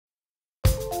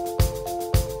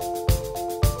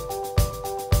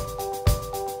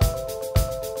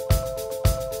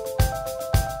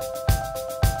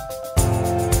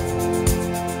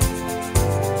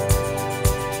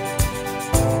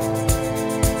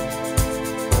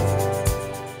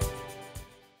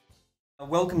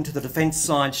Welcome to the Defence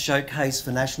Science Showcase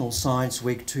for National Science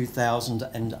Week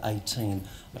 2018.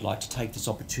 I'd like to take this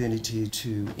opportunity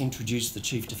to introduce the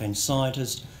Chief Defence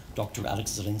Scientist, Dr.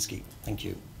 Alex Zielinski. Thank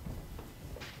you.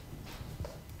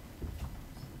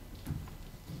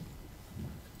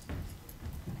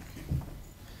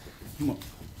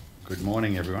 Good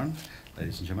morning, everyone,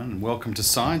 ladies and gentlemen, and welcome to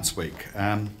Science Week.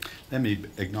 Let me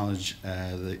acknowledge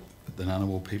the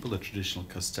Ngunnawal people, the traditional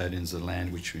custodians of the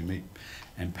land which we meet,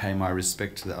 and pay my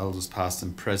respect to the elders past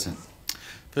and present.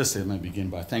 Firstly, let me begin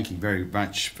by thanking very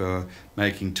much for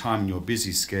making time in your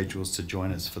busy schedules to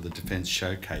join us for the Defence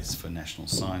Showcase for National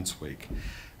Science Week.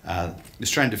 The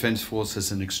Australian Defence Force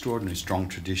has an extraordinarily strong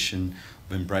tradition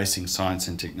of embracing science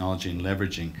and technology and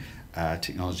leveraging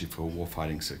technology for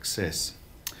warfighting success.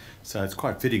 So it's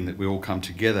quite fitting that we all come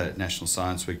together at National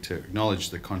Science Week to acknowledge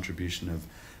the contribution of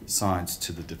science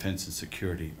to the defence and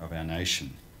security of our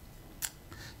nation.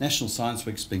 National Science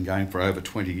Week's been going for over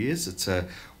 20 years. It's a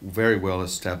very well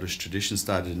established tradition,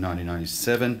 started in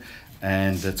 1997,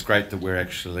 and it's great that we're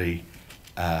actually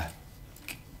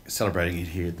celebrating it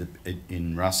here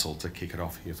in Russell to kick it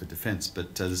off here for Defence.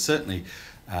 But there's certainly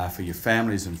for your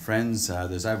families and friends,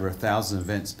 there's over 1,000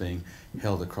 events being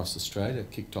held across Australia,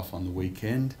 kicked off on the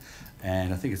weekend.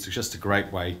 And I think it's just a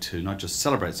great way to not just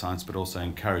celebrate science, but also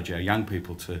encourage our young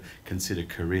people to consider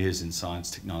careers in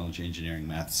science, technology, engineering,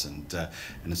 maths, and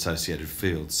associated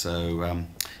fields. So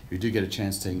if you do get a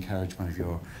chance to encourage one of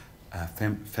your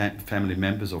family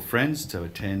members or friends to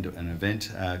attend an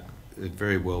event,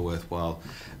 very well worthwhile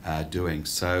doing.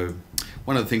 So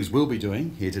one of the things we'll be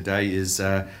doing here today is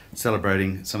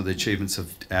celebrating some of the achievements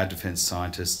of our defence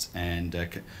scientists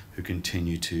and who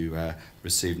continue to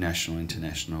receive national and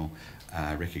international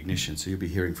recognition. So you'll be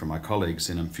hearing from my colleagues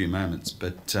in a few moments,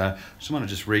 but I just want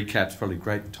to recap. It's probably a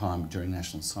great time during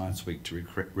National Science Week to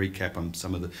recap on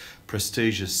some of the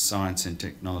prestigious science and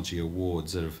technology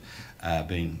awards that have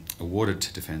been awarded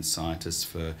to defence scientists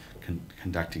for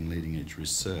conducting leading edge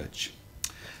research.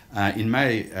 In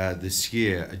May this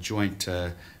year, a joint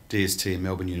DST and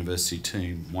Melbourne University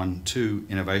team won 2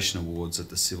 innovation awards at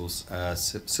the Civil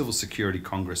Security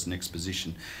Congress and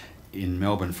Exposition in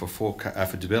Melbourne for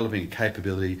developing a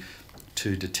capability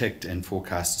to detect and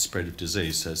forecast the spread of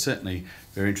disease. So certainly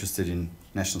very interested in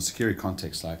national security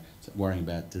context, like worrying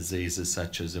about diseases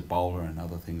such as Ebola and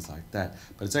other things like that.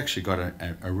 But it's actually got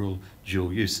a real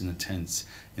dual use in the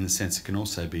sense it can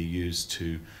also be used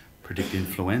to predict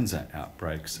influenza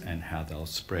outbreaks and how they'll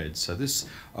spread. So this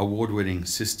award-winning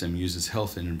system uses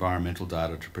health and environmental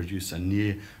data to produce a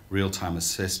near real-time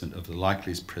assessment of the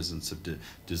likeliest presence of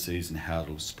disease and how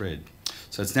it'll spread.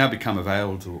 So it's now become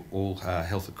available to all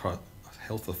health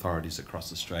authorities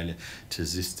across Australia to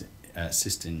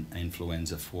assist in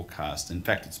influenza forecast. In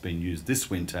fact, it's been used this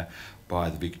winter by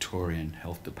the Victorian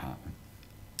Health Department.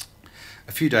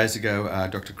 A few days ago,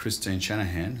 Dr. Christine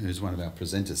Shanahan, who's one of our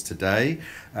presenters today,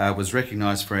 was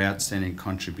recognised for her outstanding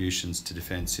contributions to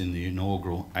defence in the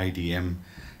inaugural ADM,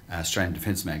 Australian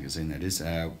Defence Magazine, that is,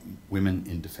 Women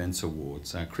in Defence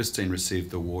Awards. Christine received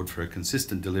the award for a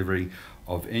consistent delivery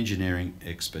of engineering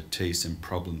expertise and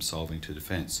problem solving to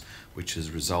defence, which has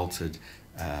resulted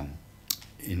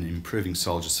in improving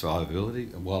soldier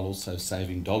survivability while also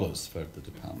saving dollars for the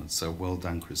department. So well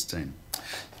done, Christine.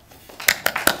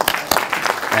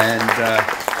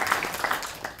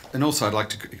 And also I'd like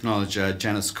to acknowledge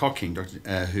Janice Cocking,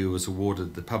 who was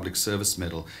awarded the Public Service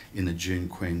Medal in the June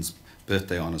Queen's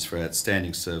Birthday Honours for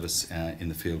outstanding service in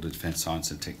the field of defence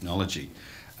science and technology.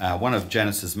 One of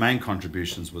Janice's main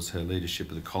contributions was her leadership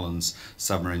of the Collins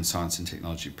Submarine Science and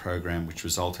Technology Program, which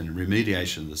resulted in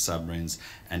remediation of the submarines,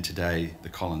 and today the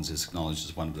Collins is acknowledged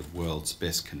as one of the world's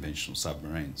best conventional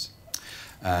submarines.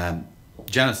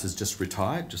 Janice has just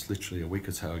retired, just literally a week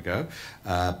or so ago,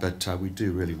 but we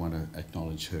do really want to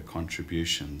acknowledge her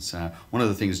contributions. One of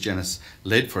the things Janice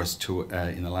led for us to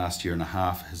in the last year and a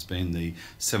half has been the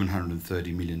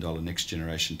 $730 million Next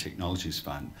Generation Technologies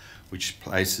Fund, which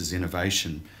places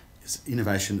innovation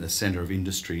at the centre of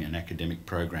industry and academic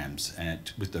programs,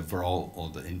 and with the role or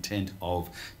the intent of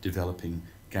developing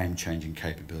game-changing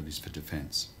capabilities for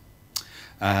defence.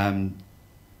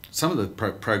 Some of the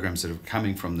programs that are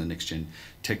coming from the Next Gen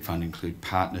Tech Fund include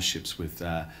partnerships with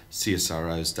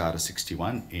CSIRO's Data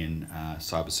 61 in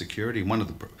cybersecurity. One of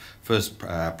the first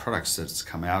products that's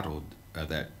come out of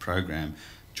that program,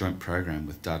 joint program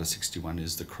with Data 61,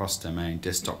 is the cross-domain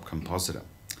desktop compositor.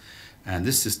 And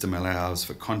this system allows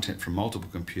for content from multiple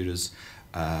computers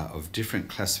of different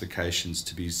classifications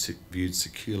to be viewed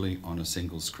securely on a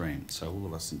single screen. So all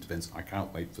of us in defence, I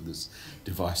can't wait for this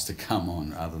device to come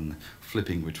on rather than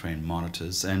flipping between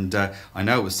monitors. And I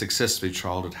know it was successfully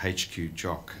trialled at HQ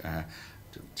Jock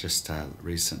just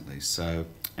recently. So,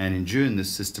 and in June,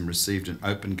 this system received an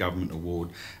Open Government Award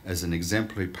as an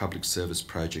exemplary public service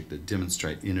project that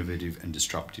demonstrates innovative and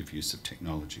disruptive use of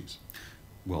technologies.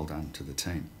 Well done to the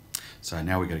team. So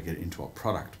now we've got to get it into a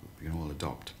product we can all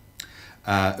adopt.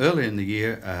 Earlier in the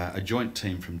year, a joint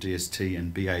team from DST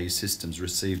and BAE Systems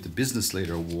received the Business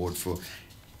Leader Award for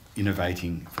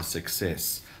Innovating for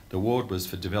Success. The award was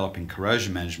for developing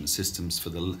corrosion management systems for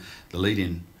the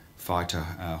lead-in fighter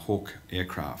Hawk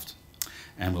aircraft,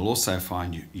 and will also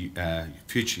find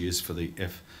future use for the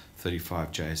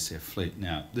F-35 JSF fleet.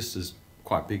 Now, this is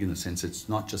quite big in the sense it's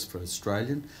not just for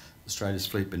Australia's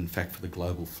fleet, but in fact for the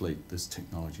global fleet, this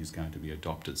technology is going to be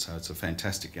adopted, so it's a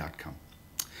fantastic outcome.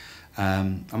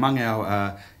 Among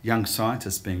our young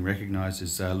scientists being recognised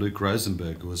is Luke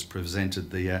Rosenberg, who was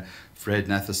presented the Fred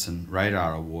Nathanson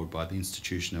Radar Award by the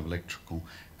Institution of Electrical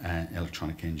and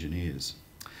Electronic Engineers.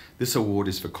 This award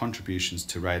is for contributions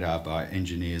to radar by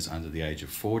engineers under the age of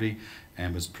 40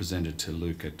 and was presented to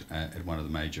Luke at one of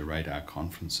the major radar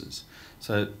conferences.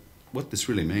 So what this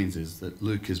really means is that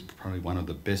Luke is probably one of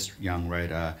the best young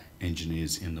radar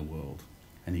engineers in the world,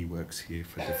 and he works here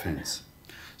for Defence.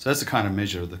 So that's the kind of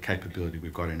measure of the capability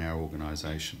we've got in our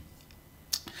organisation.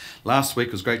 Last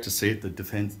week was great to see at the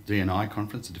Defence D&I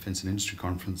conference, the Defence and Industry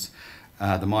Conference,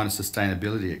 the minor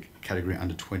sustainability category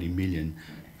under $20 million.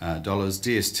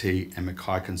 DST and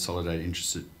Mackay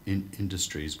Consolidated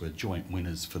Industries were joint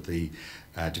winners for the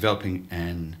developing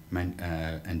and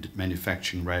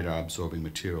manufacturing radar absorbing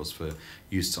materials for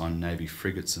use on Navy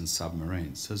frigates and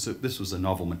submarines. So this was a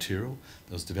novel material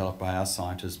that was developed by our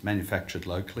scientists, manufactured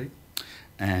locally,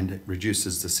 and it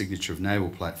reduces the signature of naval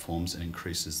platforms and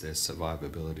increases their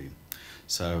survivability.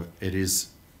 So it is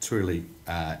truly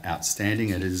outstanding.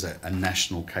 It is a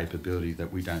national capability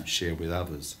that we don't share with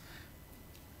others.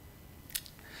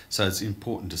 So it's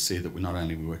important to see that we're not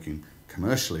only working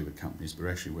commercially with companies, but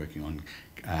we're actually working on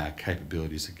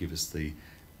capabilities that give us a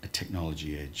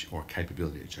technology edge, or a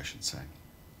capability edge, I should say.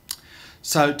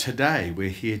 So today we're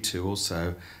here to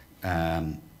also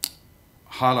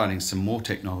highlighting some more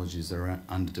technologies that are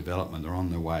under development, they're on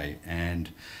their way, and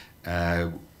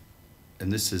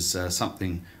this is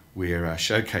something we're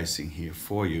showcasing here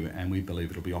for you, and we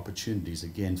believe it'll be opportunities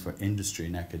again for industry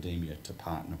and academia to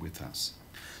partner with us.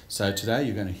 So today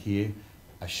you're going to hear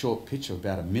a short pitch of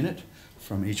about a minute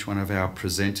from each one of our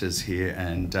presenters here,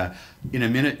 and in a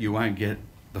minute you won't get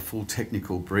the full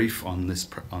technical brief on this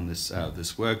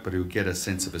work, but you'll get a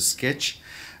sense of a sketch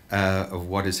of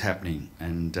what is happening.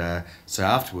 And so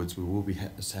afterwards we will be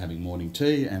having morning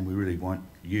tea, and we really want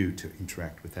you to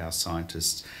interact with our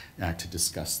scientists to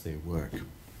discuss their work.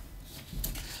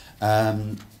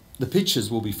 The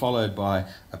pictures will be followed by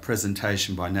a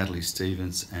presentation by Natalie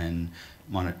Stevens and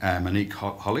Monique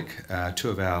Hollick, two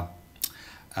of our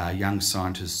young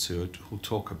scientists who will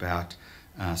talk about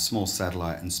small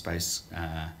satellite and space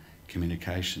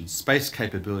communications. Space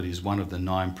capability is one of the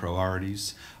 9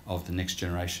 priorities of the Next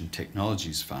Generation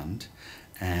Technologies Fund,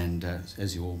 and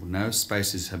as you all know,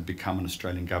 space have become an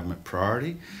Australian government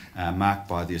priority, marked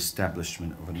by the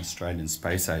establishment of an Australian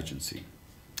Space Agency.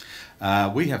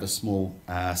 We have a small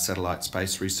satellite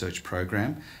space research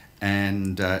program,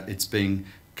 and it's being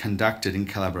conducted in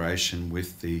collaboration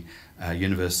with the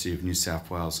University of New South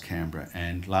Wales, Canberra,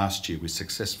 and last year we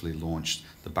successfully launched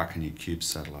the Buccaneer Cubesat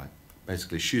satellite,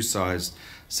 basically shoebox-sized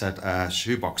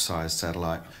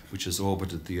satellite, which has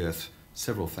orbited the Earth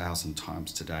several thousand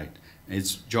times to date.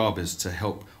 Its job is to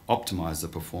help optimise the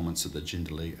performance of the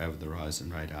Jindalee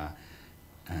over-the-horizon radar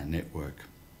network.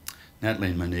 Natalie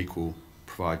and Monique will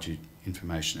provide you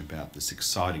information about this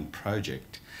exciting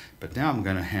project. But now I'm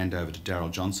going to hand over to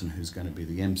Daryl Johnson, who's going to be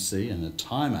the MC and the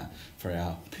timer for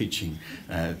our pitching.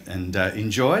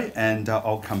 Enjoy, and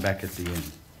I'll come back at the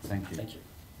end. Thank you. Thank you.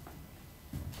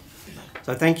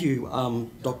 So thank you,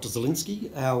 Dr.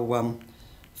 Zielinski. Our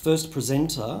first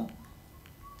presenter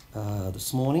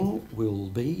this morning will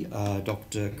be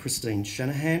Dr. Christine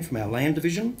Shanahan from our Land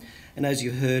Division. And as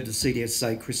you heard, the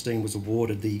CDSA, Christine was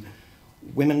awarded the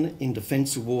Women in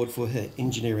Defence Award for her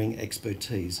engineering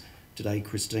expertise. Today,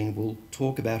 Christine will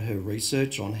talk about her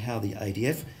research on how the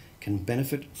ADF can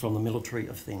benefit from the military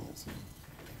of things.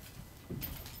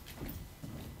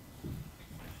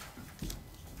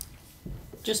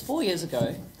 Just 4 years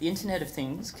ago, the Internet of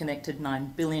Things connected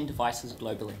 9 billion devices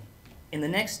globally. In the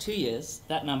next 2 years,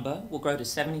 that number will grow to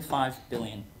 75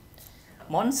 billion.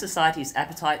 Modern society's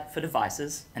appetite for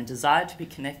devices and desire to be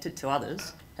connected to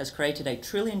others has created a $1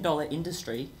 trillion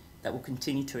industry that will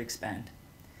continue to expand.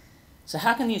 So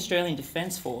how can the Australian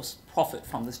Defence Force profit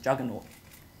from this juggernaut?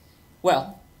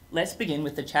 Well, let's begin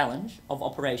with the challenge of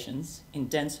operations in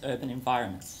dense urban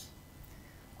environments.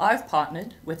 I've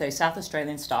partnered with a South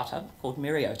Australian startup called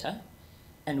Myriota,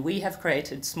 and we have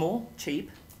created small, cheap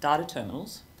data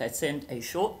terminals that send a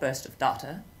short burst of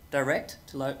data direct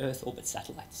to low Earth orbit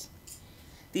satellites.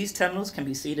 These terminals can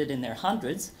be seeded in their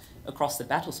hundreds across the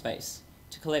battle space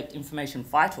to collect information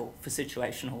vital for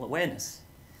situational awareness,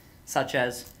 such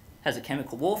as, has a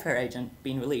chemical warfare agent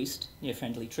been released near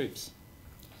friendly troops?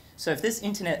 So if this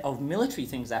Internet of Military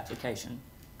Things application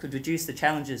could reduce the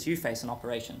challenges you face in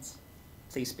operations,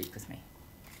 please speak with me.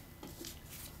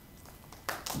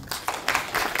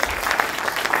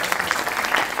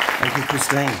 Thank you,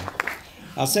 Christine.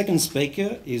 Our second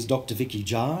speaker is Dr. Vicky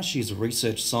Jar. She's a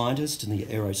research scientist in the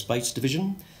Aerospace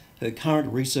Division. Her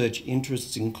current research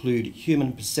interests include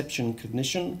human perception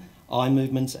cognition, eye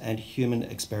movements, and human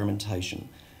experimentation.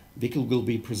 Vicky will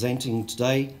be presenting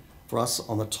today for us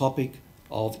on the topic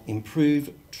of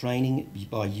improve training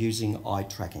by using eye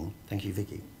tracking. Thank you,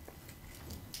 Vicky.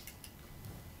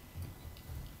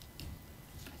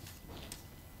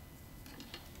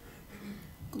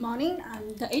 Good morning.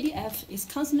 The ADF is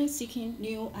constantly seeking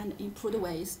new and improved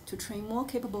ways to train more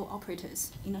capable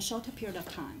operators in a shorter period of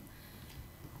time.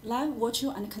 Live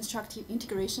virtual and constructive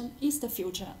integration is the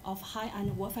future of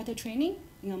high-end warfighter training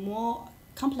in a more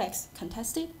complex,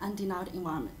 contested, and denied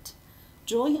environment.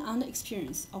 Drawing on the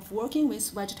experience of working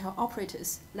with vegetal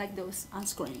operators like those on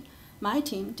screen, my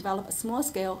team developed a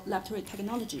small-scale laboratory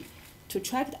technology to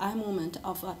track the eye movement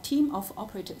of a team of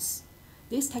operators.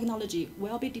 This technology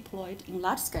will be deployed in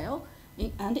large scale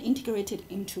and integrated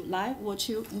into live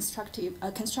virtual constructive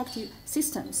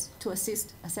systems to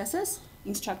assist assessors,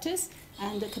 instructors,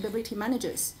 and capability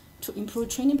managers to improve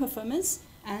training performance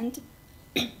and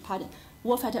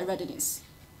warfighter readiness.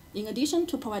 In addition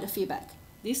to provide feedback,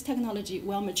 this technology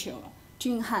will mature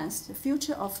to enhance the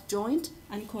future of joint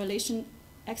and coalition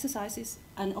exercises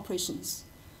and operations.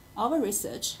 Our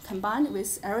research, combined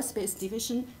with Aerospace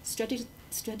Division strategic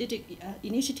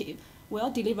initiative,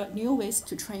 will deliver new ways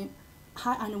to train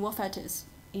high-end warfighters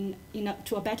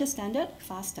to a better standard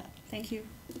faster. Thank you.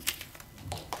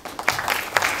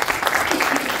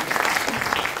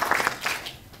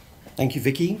 Thank you,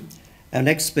 Vicky. Our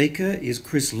next speaker is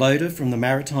Chris Loader from the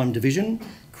Maritime Division.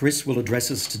 Chris will address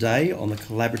us today on the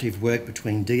collaborative work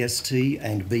between DST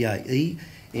and BAE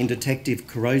in detective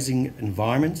corrosing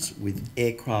environments with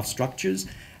aircraft structures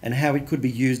and how it could be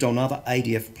used on other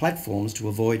ADF platforms to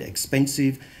avoid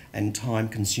expensive and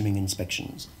time-consuming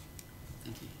inspections.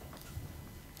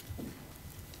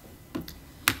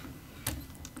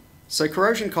 So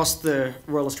corrosion costs the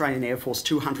Royal Australian Air Force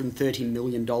 $230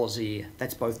 million a year.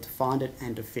 That's both to find it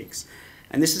and to fix.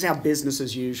 And this is our business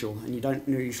as usual, and you don't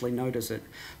usually notice it.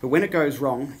 But when it goes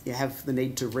wrong, you have the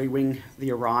need to re-wing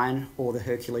the Orion or the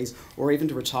Hercules, or even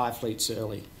to retire fleets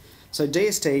early. So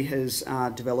DST has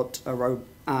developed a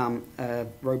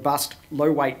robust,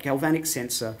 low-weight galvanic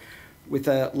sensor with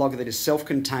a logger that is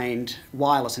self-contained,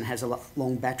 wireless, and has a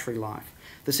long battery life.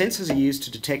 The sensors are used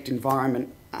to detect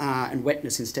environment and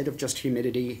wetness instead of just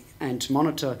humidity, and to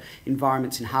monitor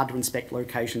environments in hard-to-inspect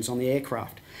locations on the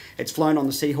aircraft. It's flown on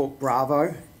the Seahawk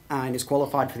Bravo and is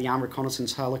qualified for the Armed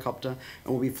Reconnaissance Helicopter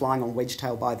and will be flying on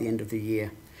Wedgetail by the end of the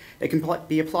year. It can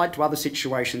be applied to other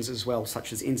situations as well,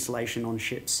 such as installation on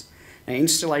ships. Now,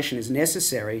 installation is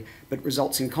necessary, but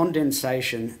results in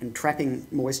condensation and trapping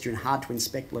moisture in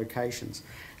hard-to-inspect locations.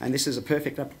 And this is a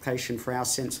perfect application for our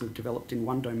sensor developed in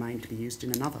one domain to be used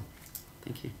in another.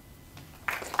 Thank you.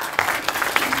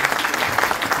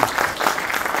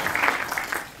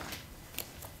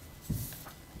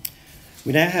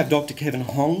 We now have Dr. Kevin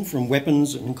Hong from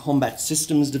Weapons and Combat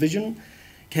Systems Division.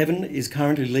 Kevin is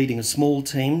currently leading a small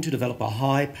team to develop a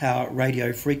high-power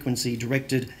radio frequency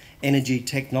directed energy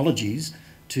technologies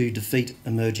to defeat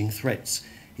emerging threats.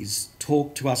 He's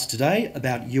talked to us today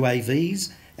about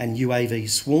UAVs and UAV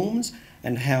swarms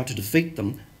and how to defeat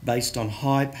them based on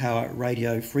high-power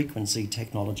radio frequency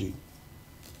technology.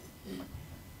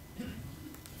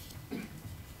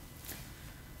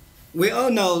 We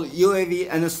all know UAV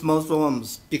and small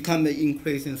swarms become an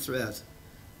increasing threat,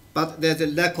 but there's a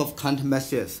lack of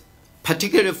countermeasures,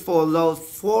 particularly for those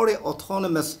fully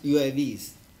autonomous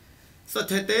UAVs. So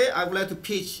today I would like to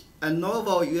pitch a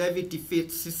novel UAV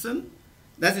defeat system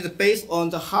that is based on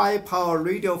the high-power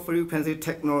radio frequency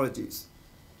technologies.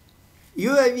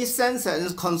 UAV sensors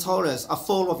and controllers are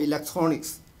full of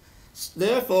electronics.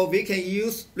 Therefore, we can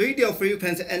use radio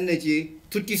frequency energy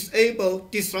to disable,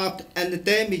 disrupt, and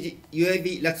damage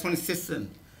UAV electronic system.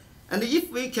 And if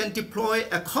we can deploy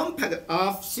a compact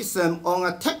RF system on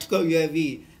a tactical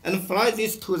UAV and fly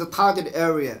this to the target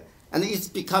area, and it's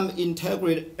become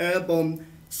integrated airborne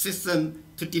system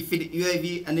to defeat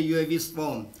UAV and UAV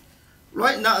swarm,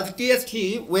 Right now at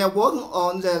DST, we are working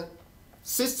on the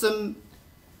system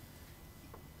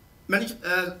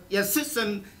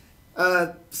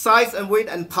size and weight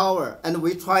and power, and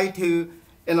we try to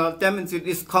demonstrate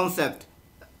this concept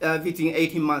within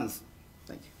 18 months.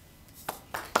 Thank you.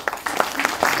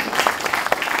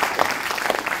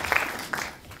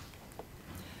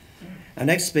 Our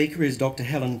next speaker is Dr.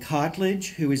 Helen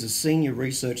Cartledge, who is a Senior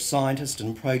Research Scientist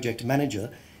and Project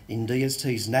Manager in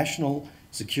DST's National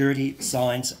Security,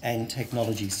 Science and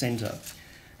Technology Centre.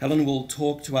 Helen will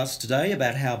talk to us today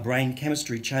about how brain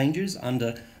chemistry changes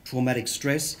under traumatic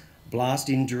stress, blast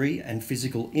injury and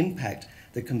physical impact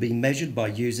that can be measured by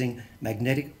using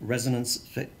magnetic resonance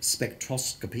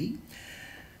spectroscopy.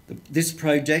 This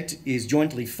project is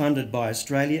jointly funded by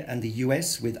Australia and the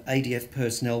US, with ADF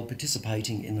personnel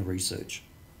participating in the research.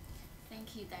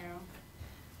 Thank you, Daryl.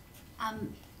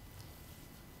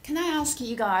 Can I ask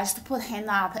you guys to put hand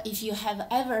up if you have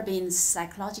ever been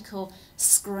psychological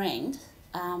screened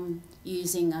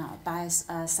using by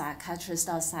a psychiatrist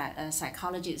or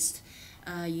psychologist,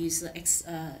 use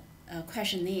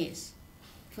questionnaires?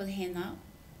 Put hand up.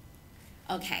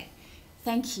 Okay,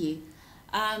 thank you.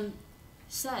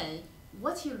 So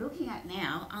what you're looking at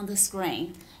now on the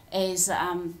screen is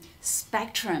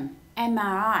spectrum,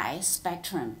 MRI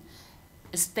spectrum.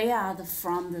 They are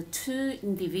from the two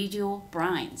individual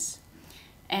brains.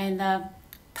 And the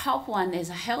top one is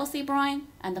a healthy brain,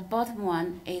 and the bottom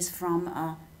one is from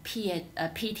a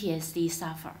PTSD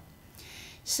sufferer.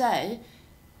 So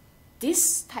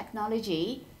this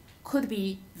technology could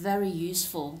be very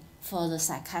useful for the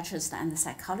psychiatrist and the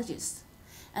psychologist,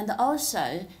 and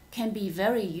also can be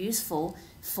very useful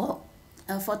for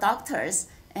doctors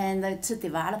and to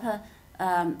develop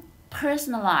a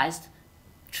personalized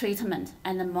treatment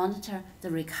and monitor the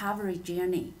recovery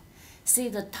journey. See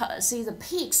the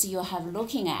peaks you have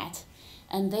looking at,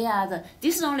 and they are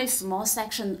this is only a small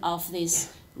section of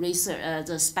this research,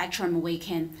 the spectrum we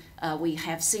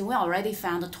have seen. We already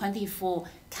found 24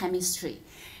 chemistry,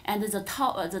 and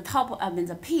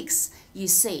the peaks you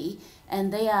see,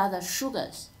 and they are the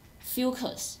sugars,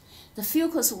 fucus. The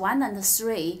fucus 1 and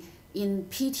 3 in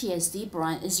PTSD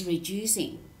brain is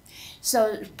reducing.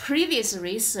 So previous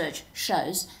research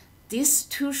shows these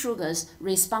two sugars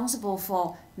responsible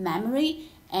for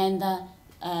memory and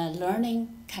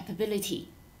learning capability.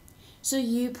 So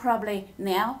you probably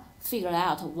now figure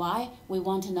out why we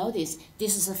want to know this.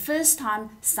 This is the first time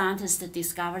scientists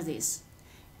discover this.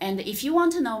 And if you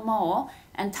want to know more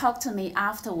and talk to me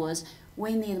afterwards,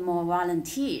 we need more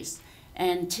volunteers.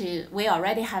 And we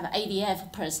already have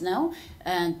ADF personnel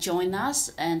join us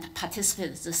and participate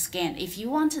in the scan. If you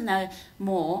want to know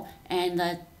more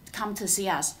and come to see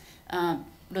us,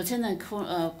 Lieutenant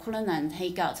Cullinan, he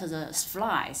got the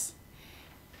flies.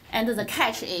 And the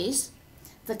catch is,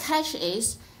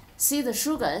 see the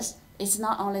sugars, it's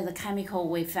not only the chemical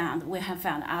we have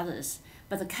found others,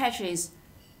 but the catch is,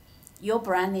 your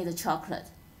brain needs chocolate.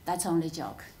 That's only a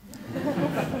joke.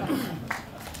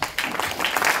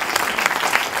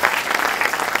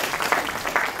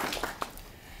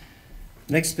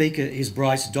 Next speaker is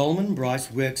Bryce Dolman.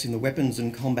 Bryce works in the Weapons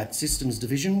and Combat Systems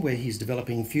Division, where he's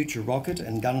developing future rocket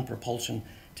and gun propulsion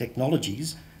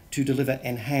technologies to deliver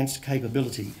enhanced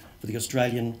capability for the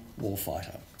Australian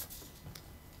warfighter.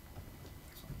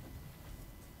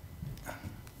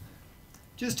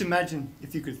 Just imagine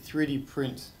if you could 3D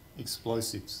print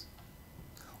explosives,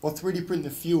 or 3D print the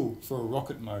fuel for a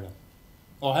rocket motor.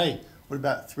 Or hey, what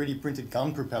about 3D printed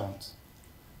gun propellants?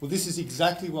 Well, this is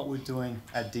exactly what we're doing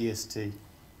at DST.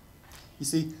 You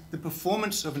see, the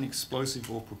performance of an explosive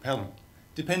or propellant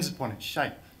depends upon its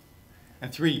shape.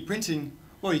 And 3D printing,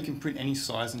 well, you can print any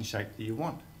size and shape that you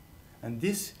want. And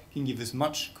this can give us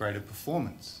much greater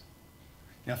performance.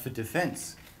 Now for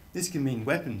defence, this can mean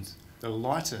weapons that are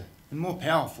lighter and more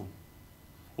powerful.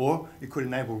 Or it could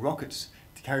enable rockets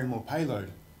to carry more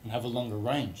payload and have a longer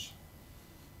range.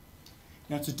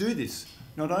 Now to do this,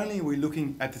 not only are we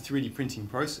looking at the 3D printing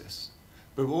process,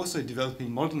 but we're also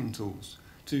developing modelling tools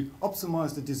to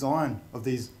optimise the design of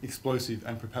these explosive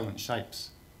and propellant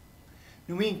shapes.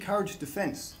 And we encourage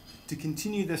Defence to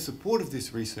continue their support of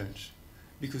this research,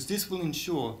 because this will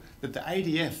ensure that the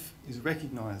ADF is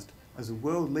recognised as a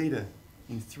world leader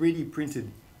in 3D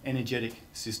printed energetic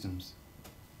systems.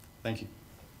 Thank you.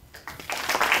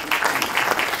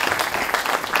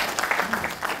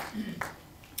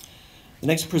 The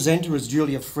next presenter is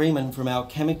Julia Freeman from our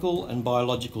Chemical and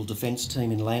Biological Defence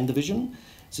team in Land Division.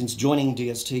 Since joining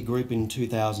DST Group in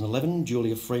 2011,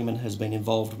 Julia Freeman has been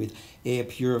involved with air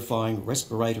purifying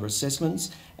respirator assessments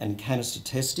and canister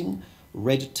testing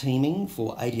red teaming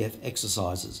for ADF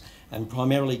exercises and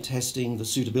primarily testing the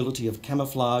suitability of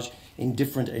camouflage in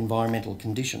different environmental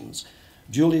conditions.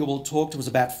 Julia will talk to us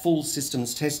about full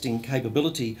systems testing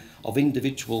capability of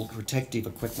individual protective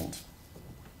equipment.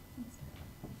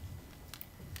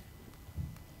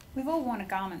 We've all worn a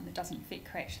garment that doesn't fit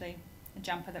correctly, a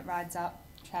jumper that rides up,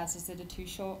 trousers that are too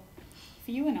short.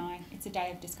 For you and I, it's a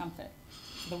day of discomfort.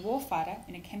 For the warfighter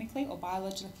in a chemically or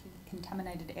biologically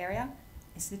contaminated area,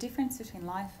 it's the difference between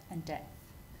life and death.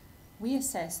 We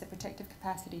assess the protective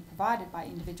capacity provided by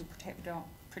individual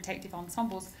protective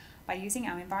ensembles by using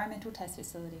our environmental test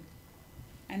facility.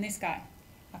 And this guy,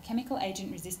 our chemical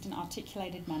agent resistant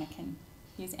articulated mannequin.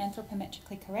 He is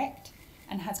anthropometrically correct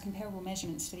and has comparable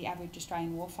measurements to the average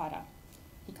Australian warfighter.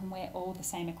 He can wear all the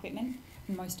same equipment,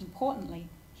 and most importantly,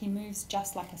 he moves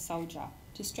just like a soldier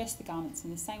to stress the garments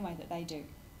in the same way that they do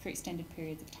for extended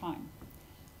periods of time.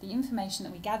 The information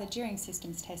that we gather during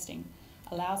systems testing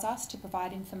allows us to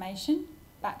provide information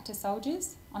back to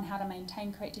soldiers on how to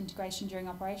maintain correct integration during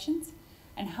operations,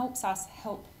 and helps us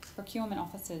help procurement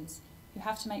officers who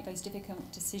have to make those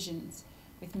difficult decisions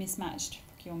with mismatched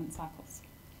procurement cycles.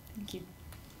 Thank you.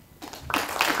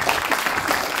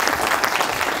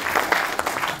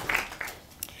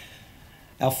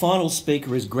 Our final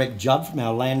speaker is Greg Judd from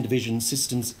our Land Division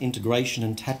Systems Integration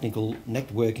and Tactical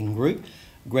Networking Group.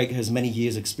 Greg has many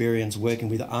years' experience working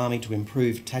with the Army to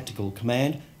improve tactical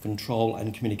command, control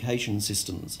and communication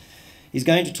systems. He's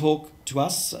going to talk to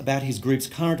us about his group's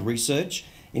current research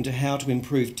into how to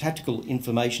improve tactical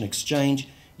information exchange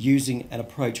using an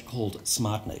approach called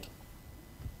SmartNet.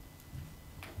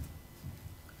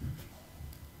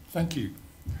 Thank you.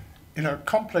 In a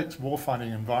complex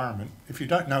warfighting environment, if you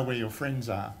don't know where your friends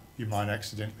are, you might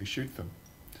accidentally shoot them.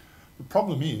 The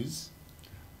problem is,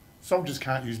 soldiers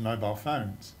can't use mobile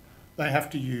phones. They have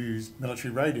to use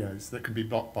military radios that can be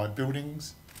blocked by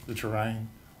buildings, the terrain,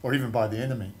 or even by the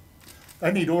enemy.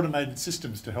 They need automated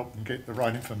systems to help them get the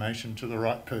right information to the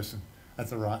right person at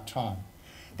the right time.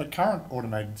 But current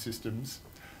automated systems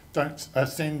don't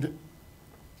send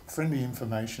friendly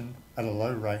information at a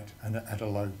low rate and at a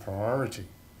low priority.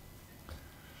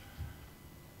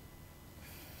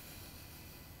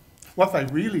 What they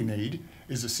really need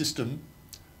is a system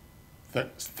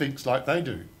that thinks like they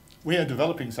do. We are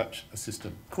developing such a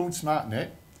system called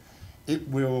SmartNet. It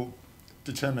will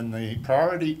determine the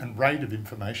priority and rate of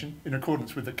information in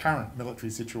accordance with the current military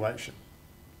situation.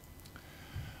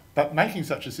 But making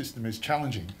such a system is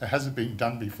challenging. It hasn't been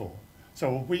done before.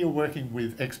 So we are working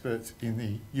with experts in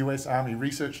the US Army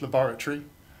Research Laboratory,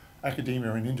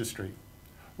 academia and industry.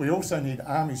 We also need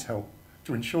Army's help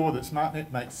to ensure that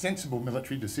SmartNet makes sensible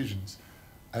military decisions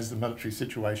as the military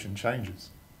situation changes.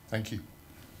 Thank you.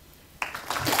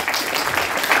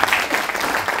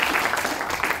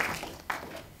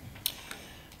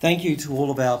 Thank you to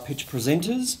all of our pitch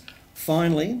presenters.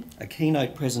 Finally, a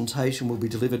keynote presentation will be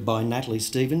delivered by Natalie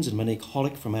Stevens and Monique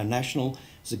Hollick from our National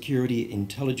Security,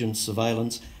 Intelligence,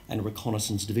 Surveillance and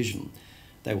Reconnaissance Division.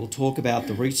 They will talk about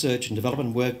the research and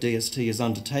development work DST is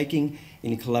undertaking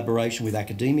in collaboration with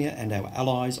academia and our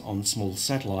allies on small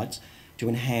satellites to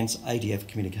enhance ADF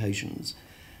communications.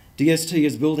 DST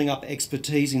is building up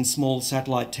expertise in small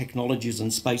satellite technologies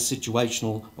and space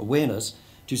situational awareness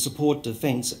to support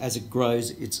defence as it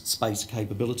grows its space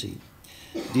capability.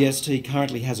 DST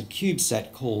currently has a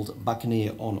Cubesat called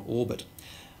Buccaneer on orbit.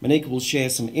 Monique will share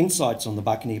some insights on the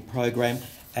Buccaneer program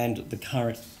and the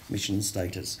current mission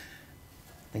status.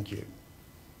 Thank you.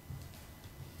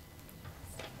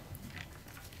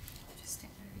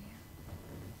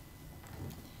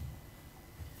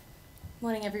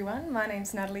 Morning everyone, my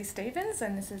name's Natalie Stevens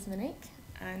and this is Monique,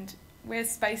 and we're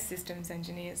space systems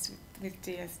engineers with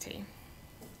DST.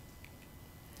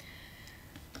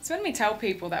 So when we tell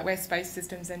people that we're space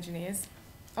systems engineers,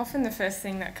 often the first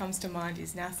thing that comes to mind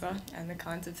is NASA and the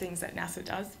kinds of things that NASA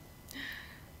does.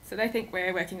 So they think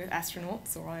we're working with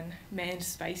astronauts or on manned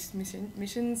space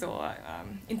missions or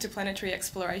interplanetary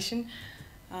exploration.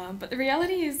 But the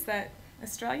reality is that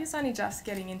Australia's only just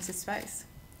getting into space.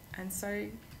 And so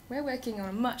we're working on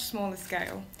a much smaller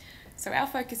scale. So our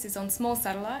focus is on small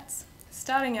satellites,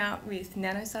 starting out with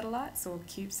nanosatellites or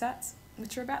CubeSats,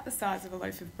 which are about the size of a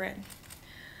loaf of bread.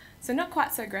 So not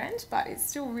quite so grand, but it's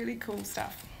still really cool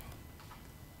stuff.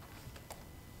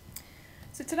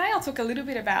 So today I'll talk a little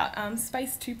bit about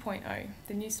Space 2.0,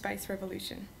 the new space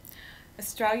revolution,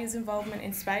 Australia's involvement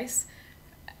in space,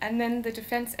 and then the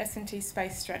Defence S&T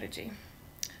space strategy.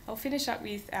 I'll finish up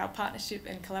with our partnership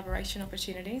and collaboration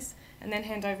opportunities, and then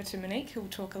hand over to Monique, who will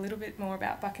talk a little bit more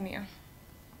about Buccaneer.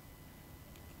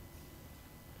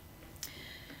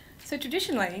 So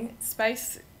traditionally,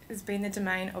 space has been the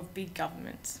domain of big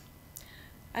government.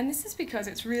 And this is because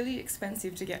it's really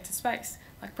expensive to get to space,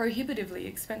 like prohibitively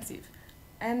expensive.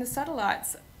 And the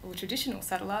satellites, or traditional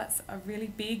satellites, are really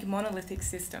big monolithic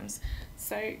systems.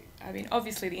 So, I mean,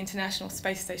 obviously the International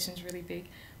Space Station is really big,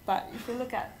 but if we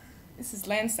look at, this is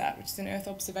Landsat, which is an Earth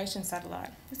observation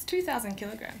satellite. It's 2,000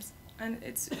 kilograms, and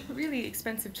it's really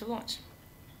expensive to launch.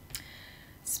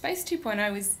 Space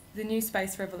 2.0 is the new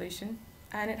space revolution,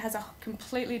 and it has a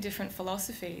completely different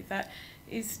philosophy that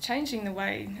is changing the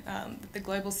way that the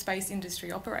global space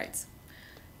industry operates.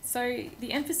 So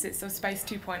the emphasis of Space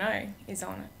 2.0 is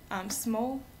on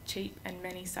small, cheap and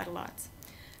many satellites.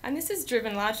 And this is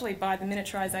driven largely by the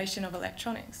miniaturisation of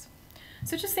electronics.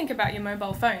 So just think about your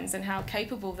mobile phones and how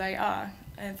capable they are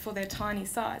for their tiny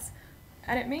size.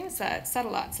 And it means that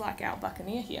satellites like our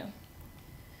Buccaneer here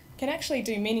can actually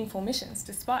do meaningful missions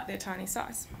despite their tiny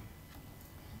size.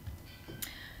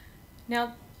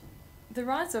 Now, the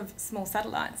rise of small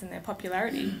satellites and their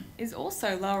popularity is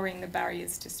also lowering the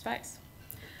barriers to space.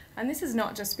 And this is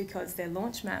not just because their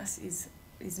launch mass is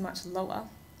much lower.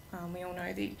 We all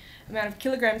know the amount of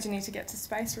kilograms you need to get to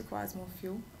space requires more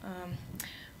fuel.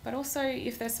 But also,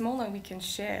 if they're smaller, we can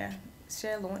share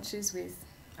launches with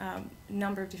a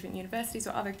number of different universities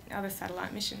or other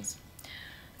satellite missions.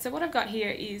 So what I've got here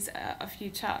is a few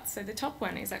charts. So the top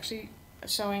one is actually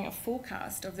showing a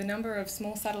forecast of the number of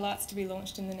small satellites to be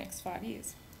launched in the next 5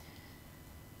 years.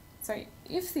 So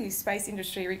if the space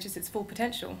industry reaches its full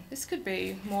potential, this could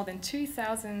be more than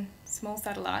 2,000 small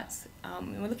satellites.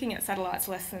 We're looking at satellites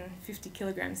less than 50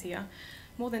 kilograms here.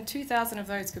 More than 2,000 of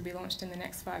those could be launched in the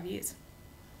next 5 years.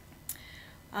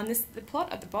 The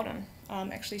plot at the bottom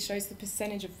actually shows the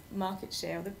percentage of market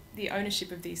share, the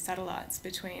ownership of these satellites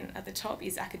between, at the top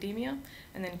is academia,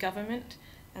 and then government,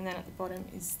 and then at the bottom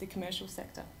is the commercial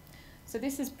sector. So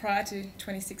this is prior to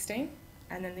 2016,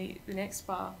 and then the next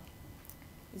bar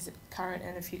is a current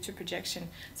and a future projection.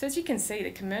 So as you can see,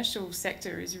 the commercial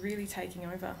sector is really taking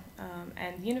over,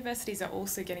 and universities are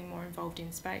also getting more involved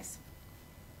in space.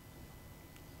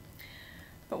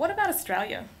 But what about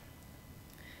Australia?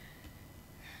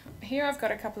 Here I've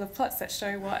got a couple of plots that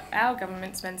show what our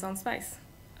government spends on space.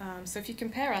 So if you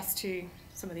compare us to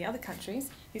some of the other countries,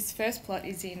 this first plot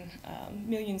is in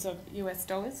millions of US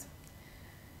dollars.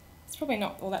 It's probably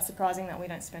not all that surprising that we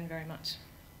don't spend very much.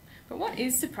 But what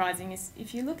is surprising is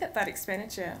if you look at that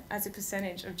expenditure as a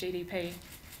percentage of GDP,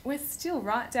 we're still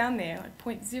right down there at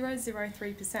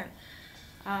 0.003%,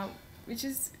 which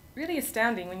is really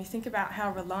astounding when you think about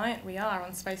how reliant we are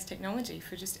on space technology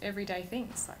for just everyday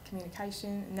things like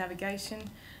communication, navigation,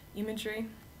 imagery.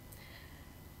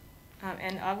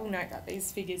 And I will note that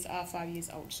these figures are 5 years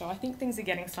old, so I think things are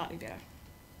getting slightly better.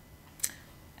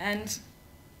 And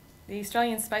the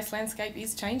Australian space landscape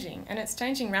is changing, and it's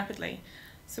changing rapidly.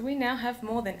 So we now have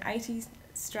more than 80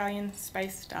 Australian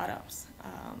space startups,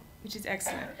 which is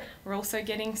excellent. We're also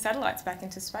getting satellites back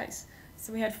into space.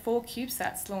 So we had 4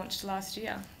 Cubesats launched last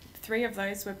year. 3 of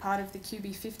those were part of the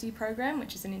QB50 program,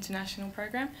 which is an international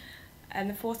program, and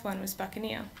the 4th one was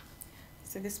Buccaneer.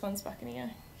 So this one's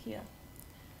Buccaneer here.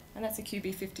 And that's a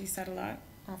QB50 satellite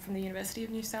from the University of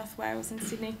New South Wales in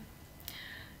Sydney.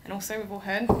 And also we've all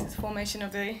heard the formation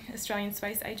of the Australian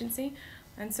Space Agency,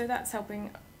 and so that's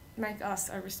helping make us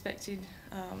a respected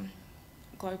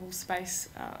global space,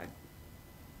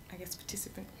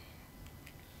 participant.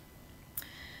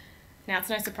 Now, it's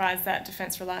no surprise that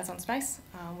defence relies on space.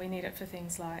 We need it for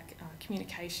things like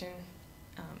communication,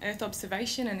 Earth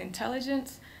observation and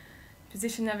intelligence,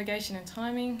 position navigation and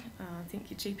timing, think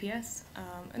your GPS,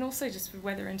 and also just for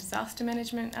weather and disaster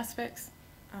management aspects.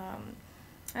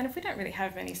 And if we don't really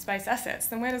have any space assets,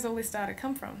 then where does all this data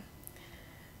come from?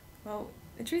 Well,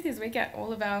 the truth is we get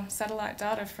all of our satellite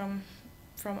data from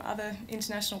other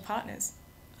international partners.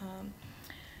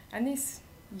 And this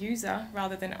user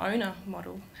rather than owner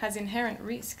model has inherent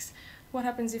risks. What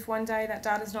happens if one day that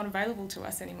data is not available to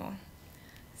us anymore?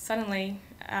 Suddenly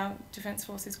our defence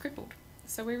force is crippled.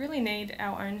 So we really need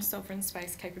our own sovereign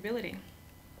space capability.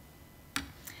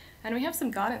 And we have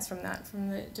some guidance from that from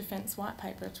the Defence White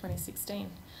Paper of 2016.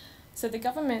 So the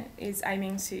government is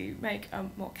aiming to make a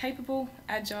more capable,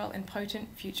 agile and potent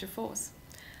future force.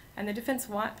 And the Defence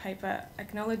White Paper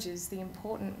acknowledges the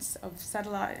importance of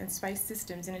satellite and space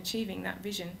systems in achieving that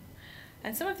vision.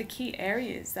 And some of the key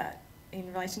areas that,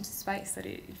 in relation to space, that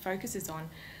it focuses on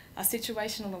are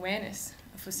situational awareness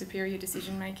for superior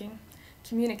decision making,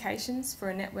 communications for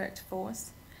a networked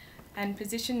force, and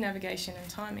position navigation and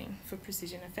timing for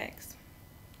precision effects.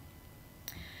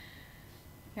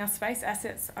 Now, space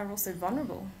assets are also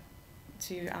vulnerable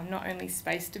to not only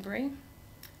space debris,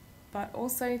 but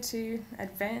also to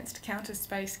advanced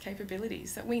counter-space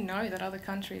capabilities that we know that other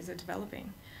countries are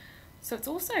developing. So it's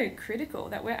also critical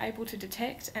that we're able to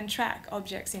detect and track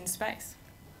objects in space.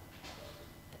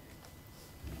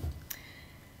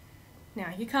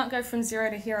 Now, you can't go from zero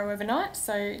to hero overnight,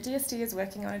 so DST is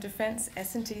working on a defence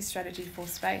S&T strategy for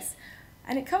space.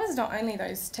 And it covers not only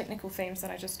those technical themes that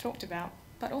I just talked about,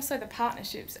 but also the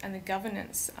partnerships and the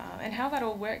governance and how that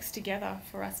all works together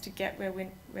for us to get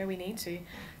where we need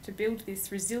to build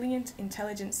this resilient,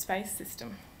 intelligent space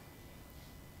system.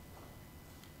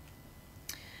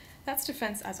 That's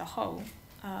defence as a whole.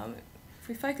 If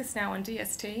we focus now on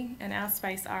DST and our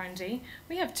space R&D,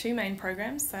 we have two main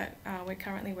programs that we're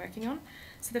currently working on.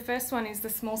 So the first one is the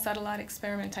small satellite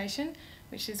experimentation,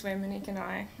 which is where Monique and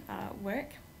I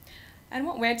work. And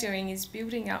what we're doing is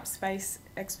building up space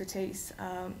expertise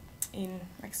in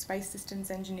space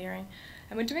systems engineering.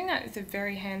 And we're doing that with a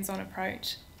very hands-on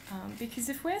approach because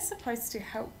if we're supposed to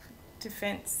help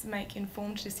defence make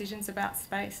informed decisions about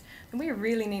space, then we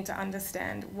really need to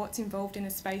understand what's involved in a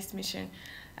space mission,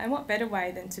 and what better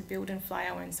way than to build and fly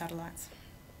our own satellites.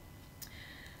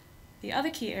 The other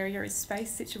key area is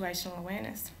space situational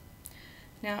awareness.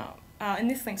 Now, and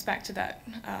this links back to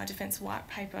that Defence White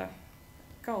Paper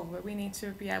goal, where we need to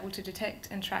be able to detect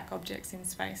and track objects in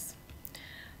space.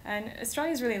 And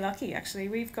Australia's really lucky, actually.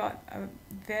 We've got a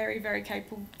very, very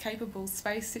capable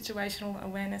space situational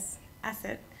awareness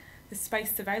asset, the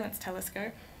Space Surveillance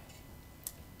Telescope,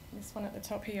 this one at the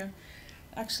top here,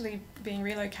 actually being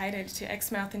relocated to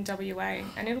Exmouth in WA,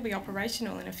 and it'll be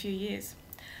operational in a few years.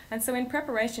 And so in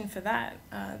preparation for that,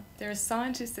 there are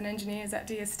scientists and engineers at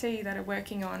DST that are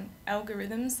working on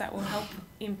algorithms that will help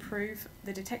improve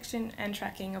the detection and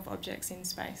tracking of objects in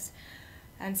space.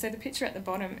 And so the picture at the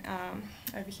bottom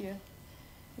over here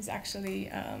is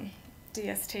actually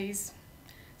DST's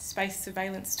Space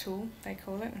Surveillance Tool, they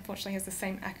call it. Unfortunately, it has the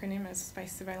same acronym as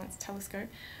Space Surveillance Telescope.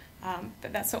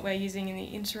 But that's what we're using in the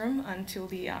interim until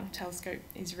the telescope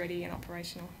is ready and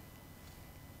operational.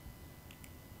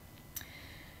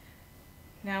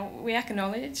 Now, we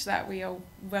acknowledge that we are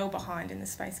well behind in the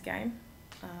space game,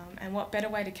 and what better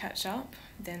way to catch up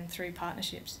than through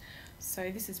partnerships.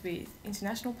 So this is with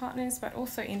international partners, but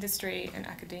also industry and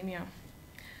academia.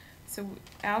 So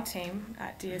our team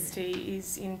at DST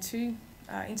is in two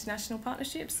international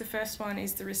partnerships. The first one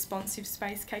is the Responsive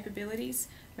Space Capabilities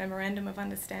Memorandum of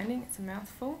Understanding. It's a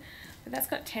mouthful, but that's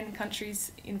got 10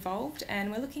 countries involved, and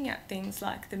we're looking at things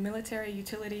like the military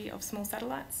utility of small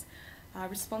satellites,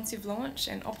 responsive launch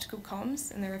and optical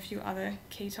comms, and there are a few other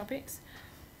key topics.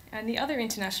 And the other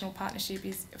international partnership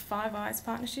is a Five Eyes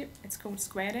partnership. It's called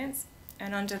Square Dance,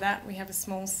 and under that we have a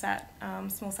small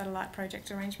satellite project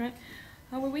arrangement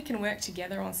where we can work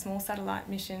together on small satellite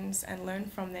missions and learn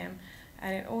from them,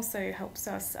 and it also helps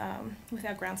us with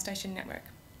our ground station network.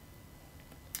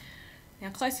 Now,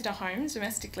 closer to home,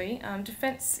 domestically,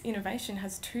 Defence Innovation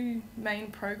has two main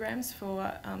programs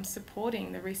for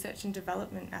supporting the research and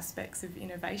development aspects of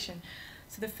innovation.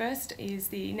 So the first is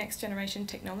the Next Generation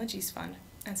Technologies Fund,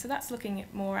 and so that's looking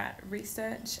more at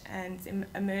research and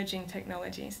emerging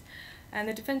technologies. And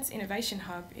the Defence Innovation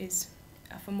Hub is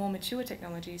for more mature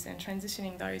technologies and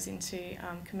transitioning those into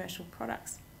commercial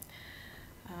products.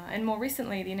 And more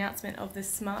recently, the announcement of the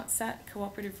SmartSat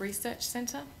Cooperative Research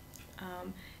Centre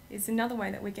is another way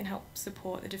that we can help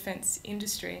support the defence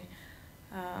industry,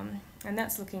 and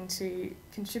that's looking to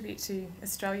contribute to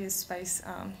Australia's space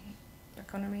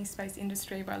economy, space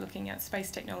industry, by looking at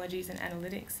space technologies and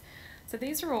analytics. So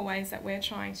these are all ways that we're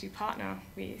trying to partner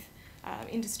with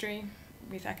industry,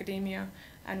 with academia,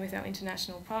 and with our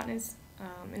international partners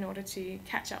in order to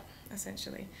catch up,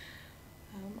 essentially.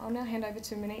 I'll now hand over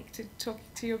to Monique to talk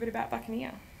to you a bit about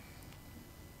Buccaneer.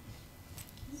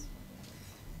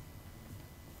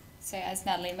 So as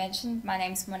Natalie mentioned, my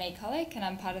name's Monique Hollick and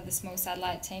I'm part of the small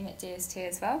satellite team at DST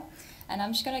as well. And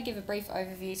I'm just going to give a brief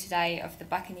overview today of the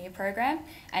Buccaneer program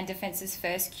and Defence's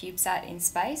first CubeSat in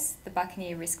space, the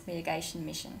Buccaneer Risk Mitigation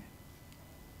Mission.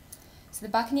 So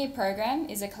the Buccaneer program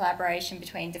is a collaboration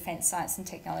between Defence Science and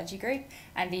Technology Group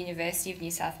and the University of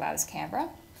New South Wales, Canberra.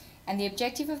 And the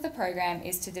objective of the program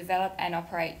is to develop and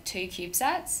operate two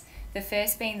CubeSats, the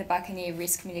first being the Buccaneer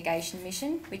Risk Mitigation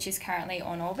Mission, which is currently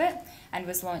on orbit and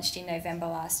was launched in November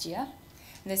last year.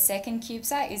 And the second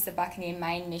CubeSat is the Buccaneer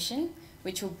Main Mission,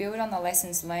 which will build on the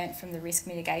lessons learnt from the Risk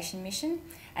Mitigation Mission,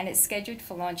 and it's scheduled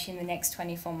for launch in the next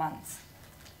 24 months.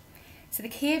 So the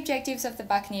key objectives of the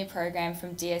Buccaneer program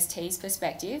from DST's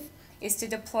perspective is to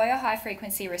deploy a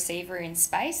high-frequency receiver in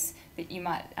space that you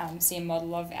might see a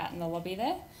model of out in the lobby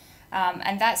there.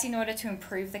 And that's in order to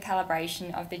improve the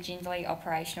calibration of the Jindalee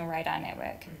operational radar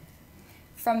network.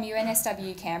 From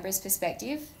UNSW Canberra's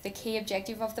perspective, the key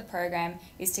objective of the program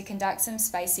is to conduct some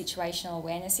space situational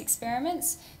awareness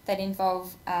experiments that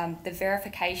involve the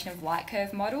verification of light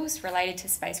curve models related to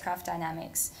spacecraft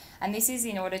dynamics. And this is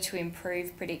in order to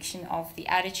improve prediction of the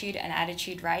attitude and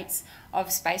attitude rates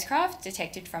of spacecraft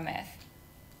detected from Earth.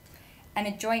 And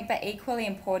a joint but equally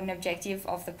important objective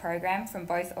of the program from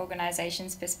both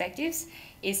organisations' perspectives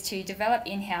is to develop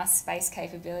in-house space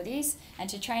capabilities and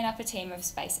to train up a team of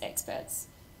space experts.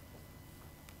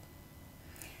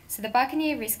 So the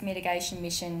Buccaneer Risk Mitigation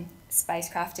Mission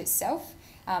spacecraft itself,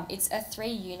 it's a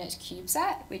 3-unit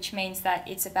CubeSat, which means that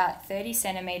it's about 30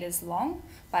 centimetres long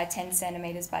by 10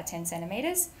 centimetres by 10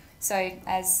 centimetres. So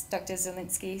as Dr.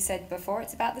 Zielinski said before,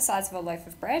 it's about the size of a loaf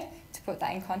of bread, to put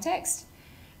that in context.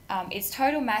 Its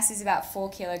total mass is about 4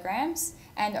 kilograms,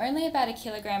 and only about 1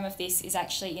 kilogram of this is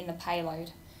actually in the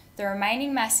payload. The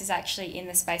remaining mass is actually in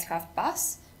the spacecraft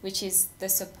bus, which is the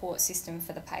support system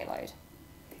for the payload.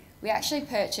 We actually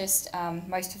purchased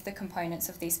most of the components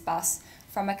of this bus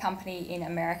from a company in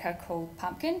America called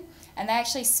Pumpkin, and they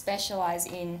actually specialise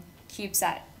in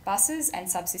CubeSat buses and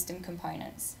subsystem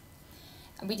components.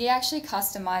 We did actually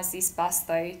customise this bus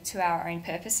though to our own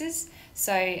purposes.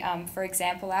 So for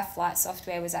example, our flight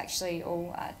software was actually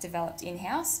all developed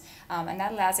in-house, and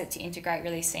that allows it to integrate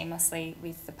really seamlessly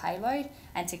with the payload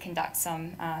and to conduct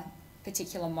some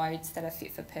particular modes that are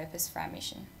fit for purpose for our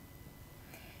mission.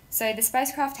 So the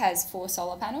spacecraft has 4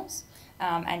 solar panels,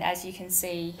 and as you can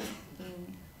see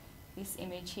in this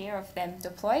image here of them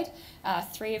deployed,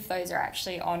 3 of those are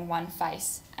actually on one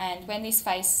face. And when this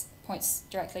face points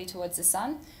directly towards the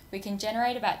sun, we can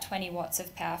generate about 20 watts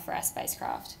of power for our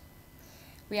spacecraft.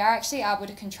 We are actually able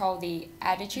to control the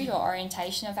attitude or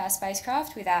orientation of our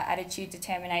spacecraft with our attitude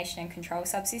determination and control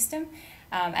subsystem,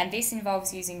 and this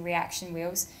involves using reaction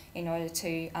wheels in order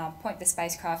to point the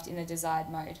spacecraft in the desired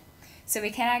mode. So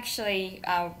we can actually,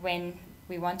 when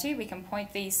we want to, we can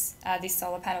point this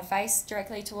solar panel face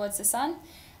directly towards the sun,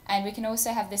 and we can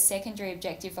also have the secondary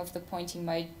objective of the pointing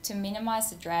mode to minimise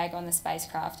the drag on the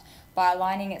spacecraft by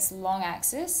aligning its long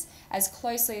axis as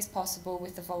closely as possible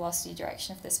with the velocity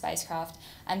direction of the spacecraft,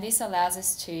 and this allows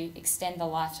us to extend the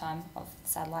lifetime of the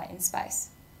satellite in space.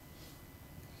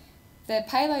 The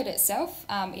payload itself,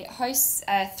 it hosts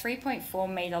a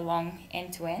 3.4 metre long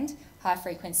end-to-end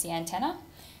high-frequency antenna.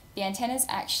 The antenna is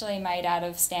actually made out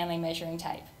of Stanley measuring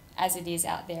tape, as it is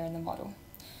out there in the model.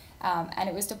 And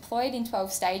it was deployed in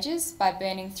 12 stages by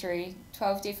burning through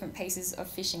 12 different pieces of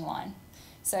fishing line.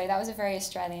 So that was a very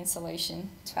Australian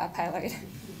solution to our payload.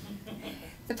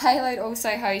 The payload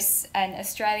also hosts an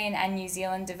Australian and New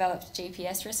Zealand developed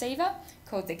GPS receiver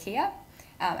called the Kia,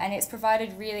 and it's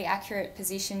provided really accurate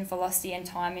position, velocity and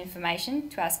time information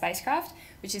to our spacecraft,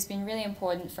 which has been really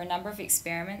important for a number of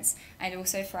experiments and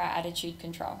also for our attitude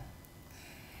control.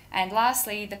 And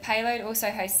lastly, the payload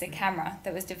also hosts a camera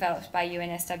that was developed by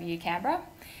UNSW Canberra.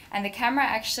 And the camera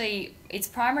actually, its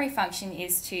primary function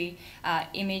is to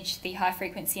image the high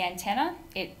frequency antenna.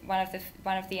 One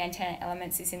of the antenna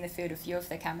elements is in the field of view of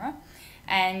the camera.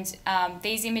 And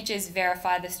these images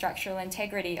verify the structural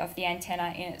integrity of the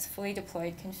antenna in its fully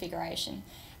deployed configuration.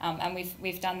 And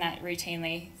we've done that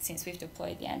routinely since we've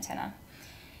deployed the antenna.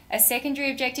 A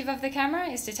secondary objective of the camera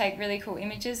is to take really cool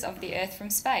images of the Earth from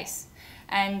space.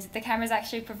 And the camera's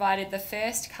actually provided the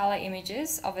first colour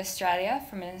images of Australia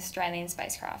from an Australian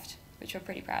spacecraft, which we're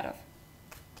pretty proud of.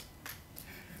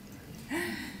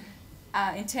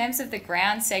 In terms of the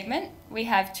ground segment, we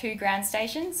have 2 ground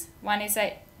stations. One is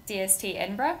at DST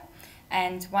Edinburgh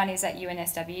and one is at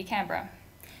UNSW Canberra.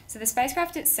 So the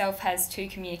spacecraft itself has 2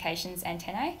 communications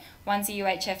antennae. One's a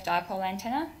UHF dipole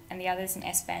antenna and the other is an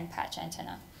S-band patch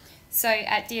antenna. So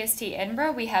at DST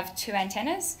Edinburgh, we have 2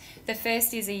 antennas. The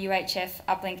first is a UHF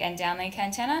uplink and downlink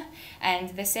antenna, and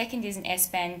the second is an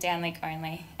S-band downlink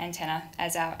only antenna,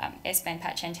 as our S-band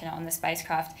patch antenna on the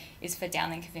spacecraft is for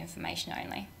downlink of information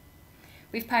only.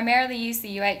 We've primarily used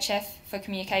the UHF for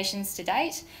communications to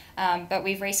date, but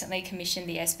we've recently commissioned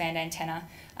the S-band antenna,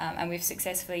 and we've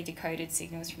successfully decoded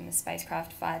signals from the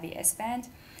spacecraft via the S-band.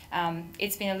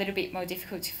 It's been a little bit more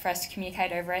difficult for us to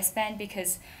communicate over S-band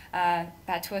because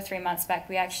about 2 or 3 months back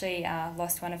we actually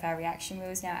lost one of our reaction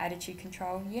wheels in our attitude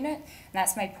control unit, and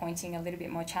that's made pointing a little bit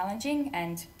more challenging,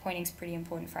 and pointing's pretty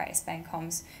important for our S-band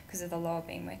comms because of the lower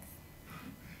beam width.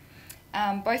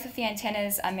 Both of the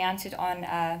antennas are mounted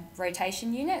on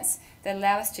rotation units that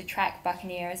allow us to track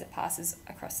Buccaneer as it passes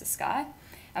across the sky.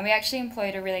 And we actually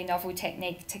employed a really novel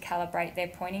technique to calibrate their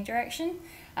pointing direction.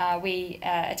 We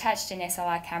attached an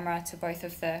SLR camera to both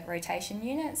of the rotation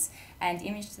units and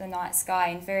imaged the night sky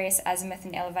in various azimuth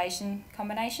and elevation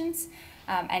combinations.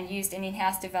 and used an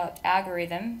in-house developed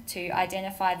algorithm to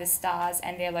identify the stars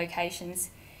and their locations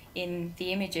in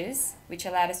the images, which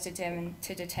allowed us to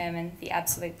determine the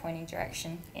absolute pointing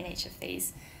direction in each of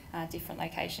these different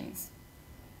locations.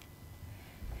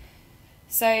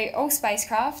 So all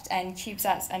spacecraft and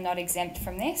CubeSats are not exempt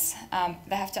from this.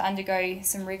 They have to undergo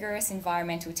some rigorous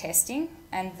environmental testing,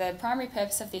 and the primary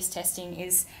purpose of this testing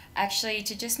is actually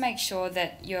to just make sure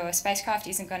that your spacecraft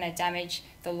isn't going to damage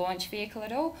the launch vehicle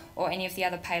at all, or any of the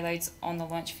other payloads on the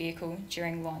launch vehicle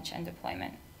during launch and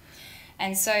deployment.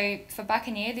 And so for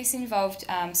Buccaneer, this involved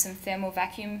some thermal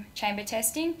vacuum chamber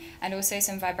testing and also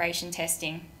some vibration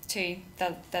testing to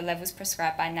the levels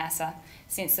prescribed by NASA,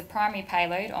 since the primary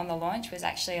payload on the launch was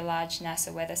actually a large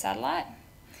NASA weather satellite.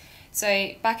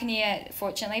 So Buccaneer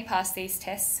fortunately passed these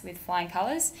tests with flying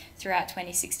colours throughout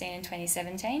 2016 and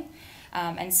 2017.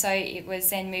 And so it was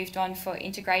then moved on for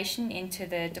integration into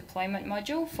the deployment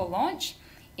module for launch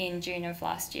in June of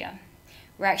last year.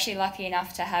 We're actually lucky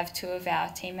enough to have two of our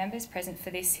team members present for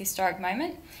this historic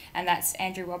moment, and that's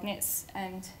Andrew Wobnitz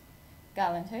and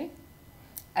Garland Hu,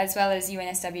 as well as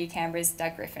UNSW Canberra's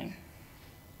Doug Griffin.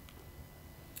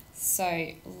 So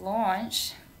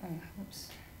launch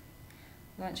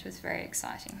was very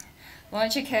exciting.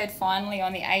 Launch occurred finally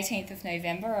on the 18th of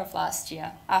November of last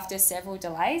year, after several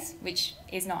delays, which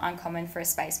is not uncommon for a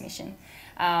space mission.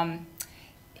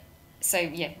 So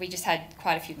yeah, we just had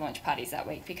quite a few launch parties that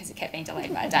week because it kept being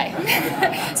delayed by a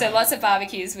day. So lots of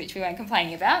barbecues, which we weren't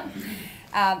complaining about.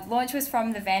 Launch was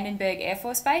from the Vandenberg Air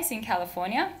Force Base in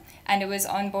California, and it was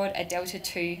on board a Delta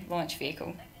II launch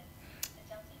vehicle.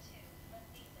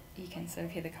 You can sort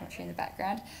of hear the commentary in the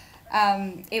background.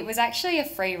 It was actually a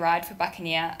free ride for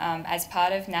Buccaneer as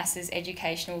part of NASA's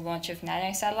Educational Launch of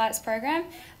Nanosatellites program.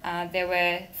 There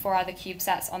were 4 other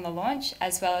CubeSats on the launch,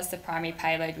 as well as the primary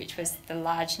payload, which was the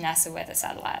large NASA weather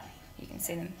satellite. You can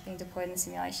see them being deployed in the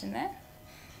simulation there.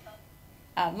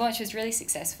 Launch was really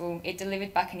successful. It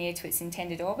delivered Buccaneer to its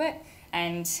intended orbit,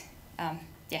 and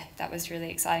yeah, that was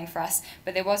really exciting for us.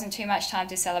 But there wasn't too much time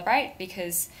to celebrate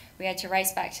because we had to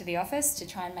race back to the office to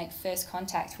try and make first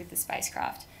contact with the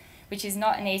spacecraft, which is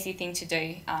not an easy thing to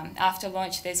do. After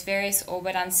launch, there's various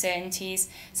orbit uncertainties.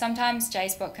 Sometimes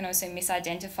JSPOT can also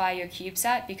misidentify your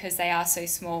CubeSat because they are so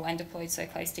small and deployed so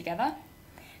close together.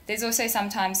 There's also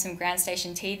sometimes some ground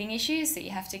station teething issues that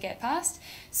you have to get past.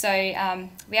 So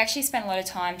we actually spent a lot of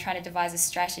time trying to devise a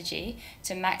strategy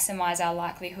to maximise our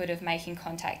likelihood of making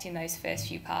contact in those first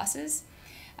few passes.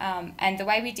 And the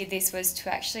way we did this was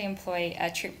to actually employ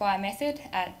a tripwire method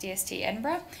at DST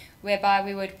Edinburgh, whereby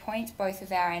we would point both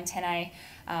of our antennae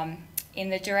in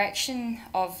the direction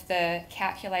of the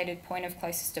calculated point of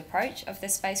closest approach of the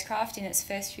spacecraft in its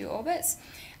first few orbits,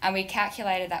 and we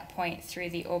calculated that point through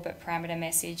the orbit parameter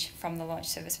message from the launch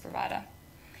service provider.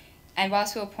 And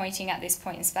whilst we were pointing at this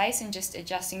point in space and just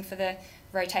adjusting for the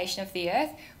rotation of the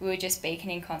Earth, we were just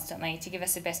beaconing constantly to give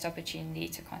us the best opportunity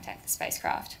to contact the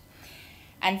spacecraft.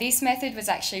 And this method was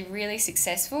actually really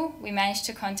successful. We managed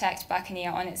to contact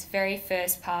Buccaneer on its very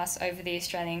first pass over the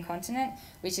Australian continent,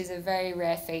 which is a very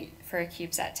rare feat for a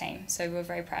CubeSat team, so we're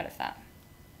very proud of that.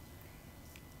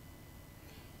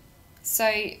 So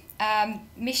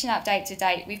mission update to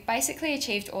date, we've basically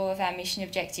achieved all of our mission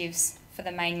objectives for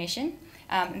the main mission.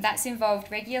 That's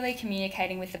involved regularly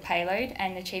communicating with the payload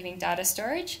and achieving data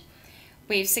storage.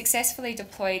 We've successfully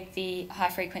deployed the high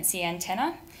frequency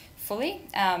antenna fully,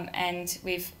 and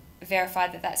we've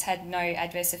verified that that's had no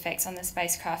adverse effects on the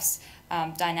spacecraft's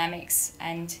dynamics,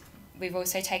 and we've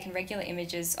also taken regular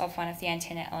images of one of the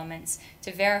antenna elements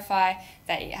to verify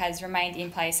that it has remained in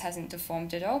place, hasn't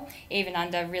deformed at all, even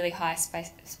under really high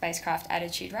spacecraft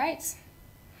attitude rates.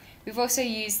 We've also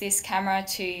used this camera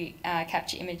to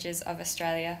capture images of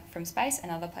Australia from space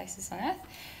and other places on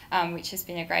Earth, which has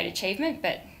been a great achievement,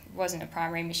 but wasn't a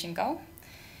primary mission goal.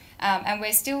 And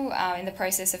we're still in the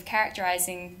process of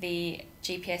characterising the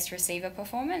GPS receiver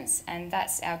performance, and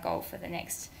that's our goal for the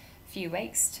next few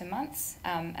weeks to months,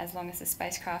 as long as the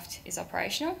spacecraft is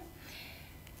operational.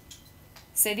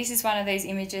 So this is one of those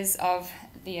images of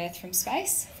the Earth from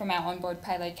space from our onboard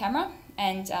payload camera,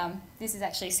 and this is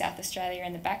actually South Australia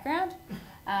in the background,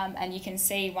 and you can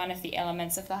see one of the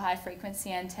elements of the high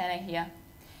frequency antenna here.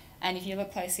 And if you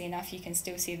look closely enough, you can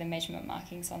still see the measurement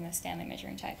markings on the Stanley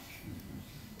measuring tape.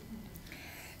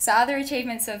 So other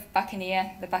achievements of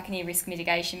Buccaneer, the Buccaneer risk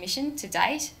mitigation mission to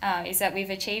date, is that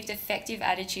we've achieved effective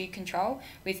attitude control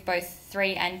with both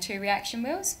 3 and 2 reaction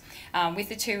wheels. With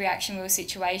the 2 reaction wheel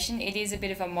situation, it is a bit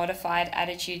of a modified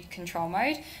attitude control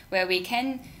mode where we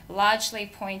can largely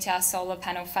point our solar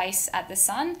panel face at the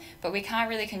sun, but we can't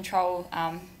really control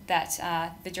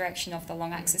that the direction of the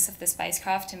long axis of the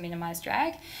spacecraft to minimise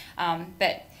drag.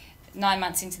 But 9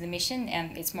 months into the mission,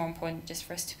 it's more important just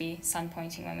for us to be sun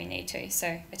pointing when we need to.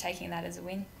 So we're taking that as a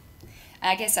win. And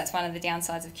I guess that's one of the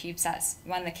downsides of CubeSats.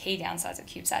 One of the key downsides of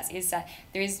CubeSats is that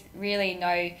there is really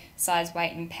no size,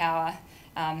 weight and power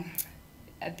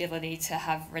ability to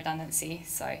have redundancy.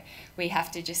 So we have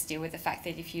to just deal with the fact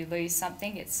that if you lose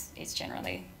something, it's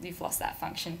generally you've lost that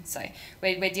function. So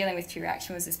we're dealing with two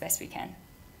reactions as best we can.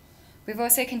 We've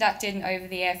also conducted an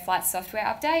over-the-air flight software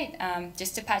update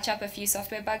just to patch up a few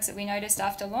software bugs that we noticed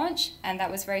after launch, and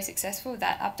that was very successful,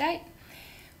 that update.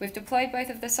 We've deployed both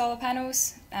of the solar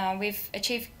panels. We've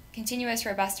achieved continuous,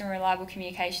 robust and reliable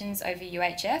communications over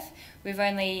UHF. We've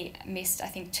only missed, I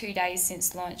think, 2 days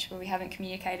since launch where we haven't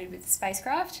communicated with the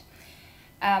spacecraft.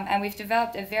 And we've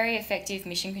developed a very effective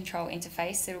mission control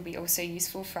interface that will be also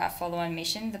useful for our follow-on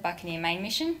mission, the Buccaneer main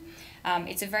mission.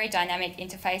 It's a very dynamic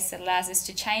interface that allows us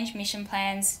to change mission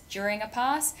plans during a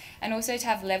pass and also to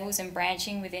have levels and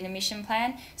branching within a mission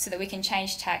plan so that we can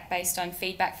change tack based on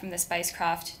feedback from the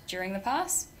spacecraft during the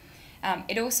pass.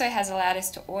 It also has allowed us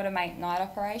to automate night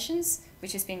operations,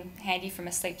 which has been handy from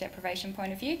a sleep deprivation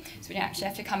point of view. So we don't actually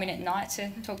have to come in at night to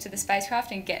talk to the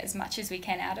spacecraft and get as much as we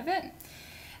can out of it.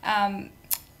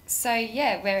 So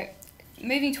yeah, we're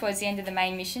moving towards the end of the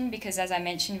main mission because, as I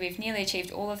mentioned, we've nearly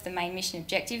achieved all of the main mission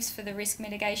objectives for the risk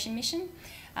mitigation mission.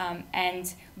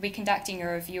 And we'll be conducting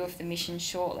a review of the mission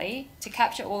shortly to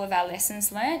capture all of our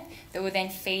lessons learnt that will then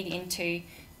feed into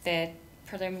the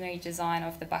preliminary design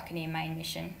of the Buccaneer main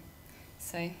mission.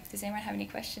 So does anyone have any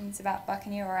questions about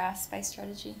Buccaneer or our space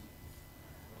strategy?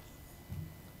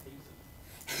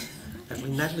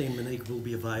 Actually, Natalie and Monique will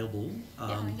be available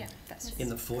That's in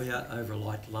the foyer over a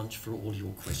light lunch for all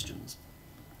your questions.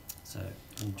 So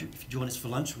if you join us for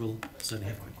lunch, we'll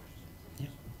certainly have questions. Yeah.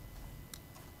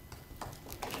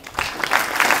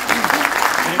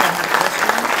 Anyone have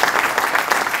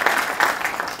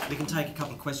questions? We can take a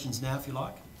couple of questions now if you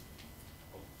like.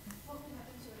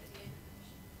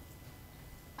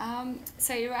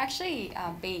 So it will actually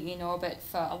be in orbit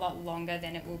for a lot longer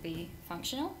than it will be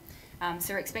functional.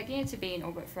 So we're expecting it to be in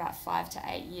orbit for about 5 to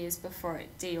 8 years before it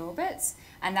deorbits,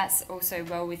 and that's also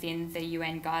well within the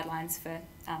UN guidelines for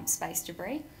space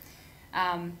debris.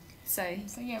 So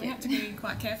yeah, we have to be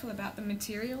quite careful about the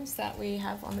materials that we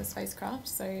have on the spacecraft.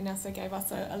 So NASA gave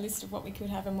us a list of what we could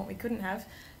have and what we couldn't have,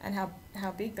 and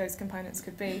how big those components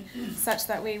could be, such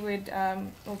that we would,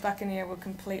 or Buccaneer will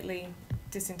completely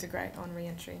disintegrate on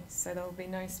re-entry. So there will be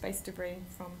no space debris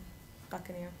from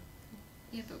Buccaneer.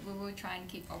 Yeah, but we will try and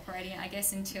keep operating, I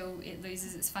guess, until it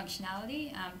loses its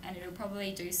functionality, and it'll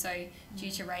probably do so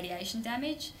due to radiation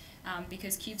damage,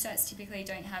 because CubeSats typically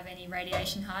don't have any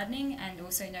radiation hardening and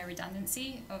also no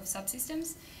redundancy of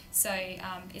subsystems. So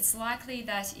it's likely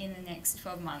that in the next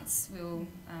 12 months it'll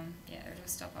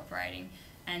stop operating,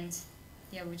 and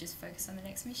yeah, we'll just focus on the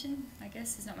next mission. I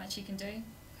guess there's not much you can do.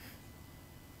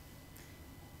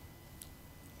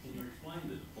 Can you explain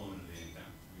the deployment of the aircraft?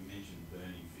 You mentioned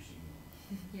burning fishing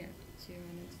lines. Yeah, do you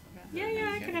want to talk about that?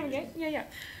 Yeah, I can have a go. Yeah.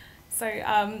 So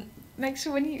make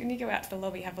sure when you go out to the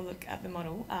lobby, have a look at the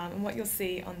model, and what you'll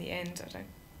see on the end, I don't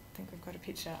think we've got a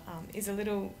picture, is a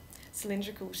little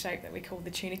cylindrical shape that we call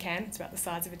the tuna can. It's about the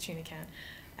size of a tuna can.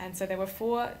 And so there were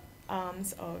 4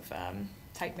 arms of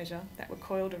tape measure that were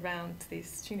coiled around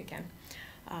this tuna can.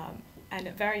 And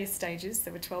at various stages,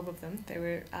 there were 12 of them,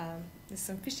 there's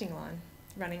some fishing line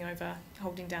running over,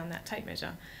 holding down that tape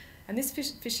measure. And this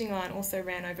fishing line also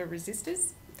ran over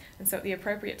resistors. And so at the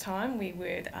appropriate time, we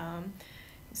would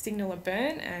signal a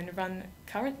burn and run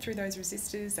current through those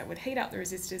resistors that would heat up the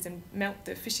resistors and melt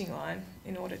the fishing line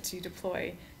in order to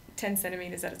deploy 10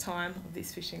 centimetres at a time of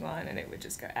this fishing line, and it would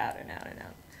just go out and out and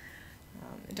out.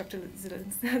 And Dr.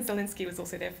 Zelinsky was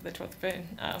also there for the 12th burn,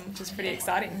 which is pretty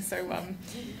exciting. So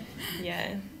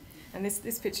yeah, and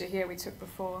this picture here we took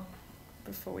before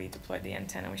we deployed the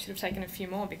antenna. We should have taken a few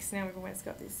more because now we've always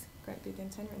got this great big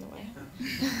antenna in the way.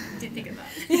 Didn't think of that.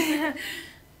 Yeah.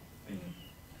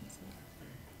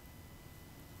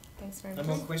 Thanks very much.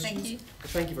 No more questions? Thank you.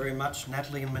 Thank you very much,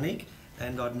 Natalie and Monique.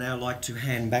 And I'd now like to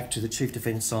hand back to the Chief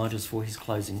Defence Scientist for his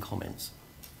closing comments.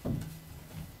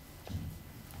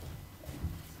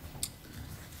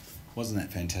 Wasn't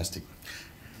that fantastic?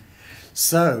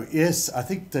 So, yes, I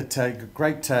think that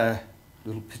great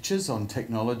little pictures on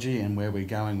technology and where we're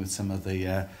going with some of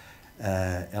the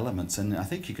elements. And I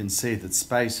think you can see that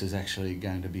space is actually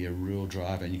going to be a real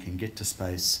driver, and you can get to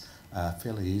space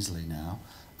fairly easily now.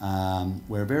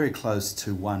 We're very close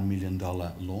to $1 million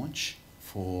launch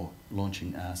for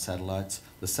launching satellites.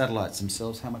 The satellites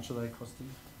themselves, how much are they costing?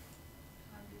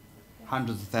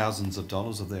 hundreds of thousands of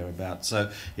dollars or thereabouts. So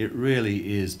it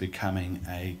really is becoming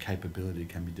a capability that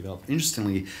can be developed.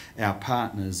 Interestingly, our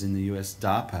partners in the US,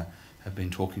 DARPA, have been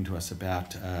talking to us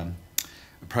about a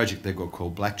project they've got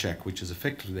called Blackjack, which is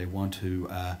effectively they want to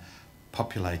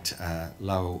populate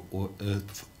low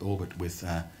Earth orbit with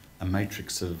a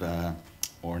matrix of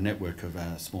or a network of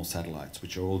small satellites,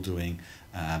 which are all doing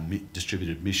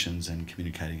distributed missions and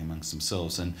communicating amongst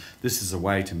themselves. And this is a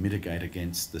way to mitigate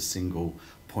against the single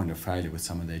point of failure with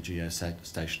some of their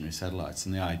geostationary satellites.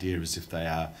 And the idea is if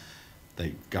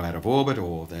they go out of orbit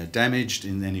or they're damaged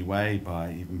in any way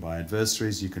even by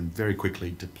adversaries, you can very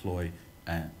quickly deploy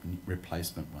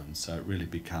replacement ones. So it really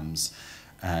becomes,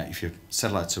 if your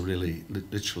satellites are really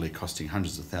literally costing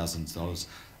hundreds of thousands of dollars,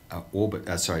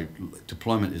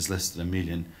 deployment is less than $1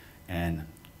 million, and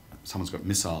someone's got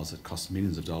missiles that cost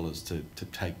millions of dollars to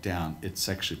take down, it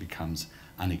actually becomes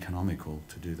uneconomical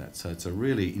to do that. So it's a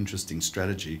really interesting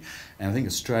strategy, and I think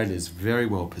Australia is very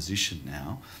well positioned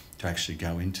now to actually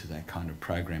go into that kind of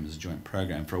program as a joint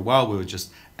program. For a while we were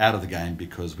just out of the game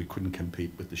because we couldn't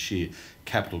compete with the sheer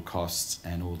capital costs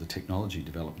and all the technology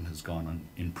development has gone on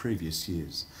in previous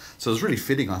years. So it was really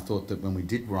fitting, I thought, that when we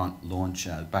did launch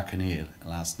Buccaneer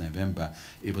last November,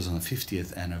 it was on the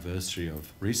 50th anniversary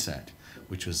of RESAT,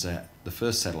 which was the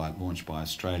first satellite launched by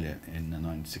Australia in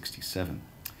 1967.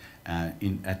 At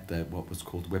what was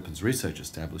called the Weapons Research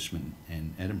Establishment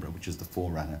in Edinburgh, which is the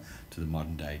forerunner to the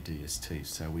modern day DST.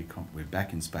 So we're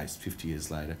back in space 50 years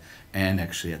later, and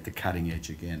actually at the cutting edge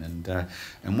again.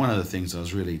 And one of the things I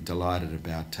was really delighted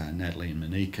about Natalie and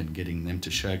Monique and getting them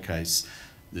to showcase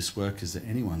this work is that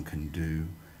anyone can do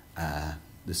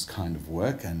this kind of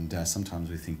work, and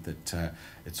sometimes we think that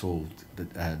it's all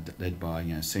led by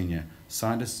senior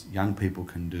scientists. Young people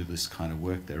can do this kind of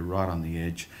work. They're right on the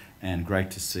edge, and great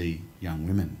to see young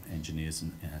women engineers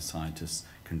and scientists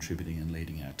contributing and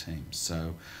leading our teams.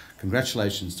 So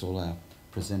congratulations to all our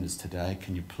presenters today.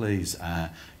 Can you please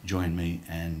join me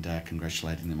in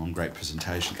congratulating them on great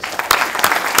presentations.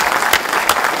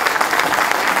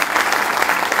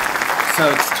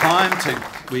 So it's time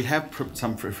we have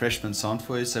some refreshments on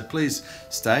for you, so please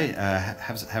stay,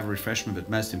 have a refreshment, but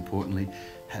most importantly,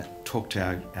 talk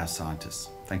to our scientists.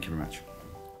 Thank you very much.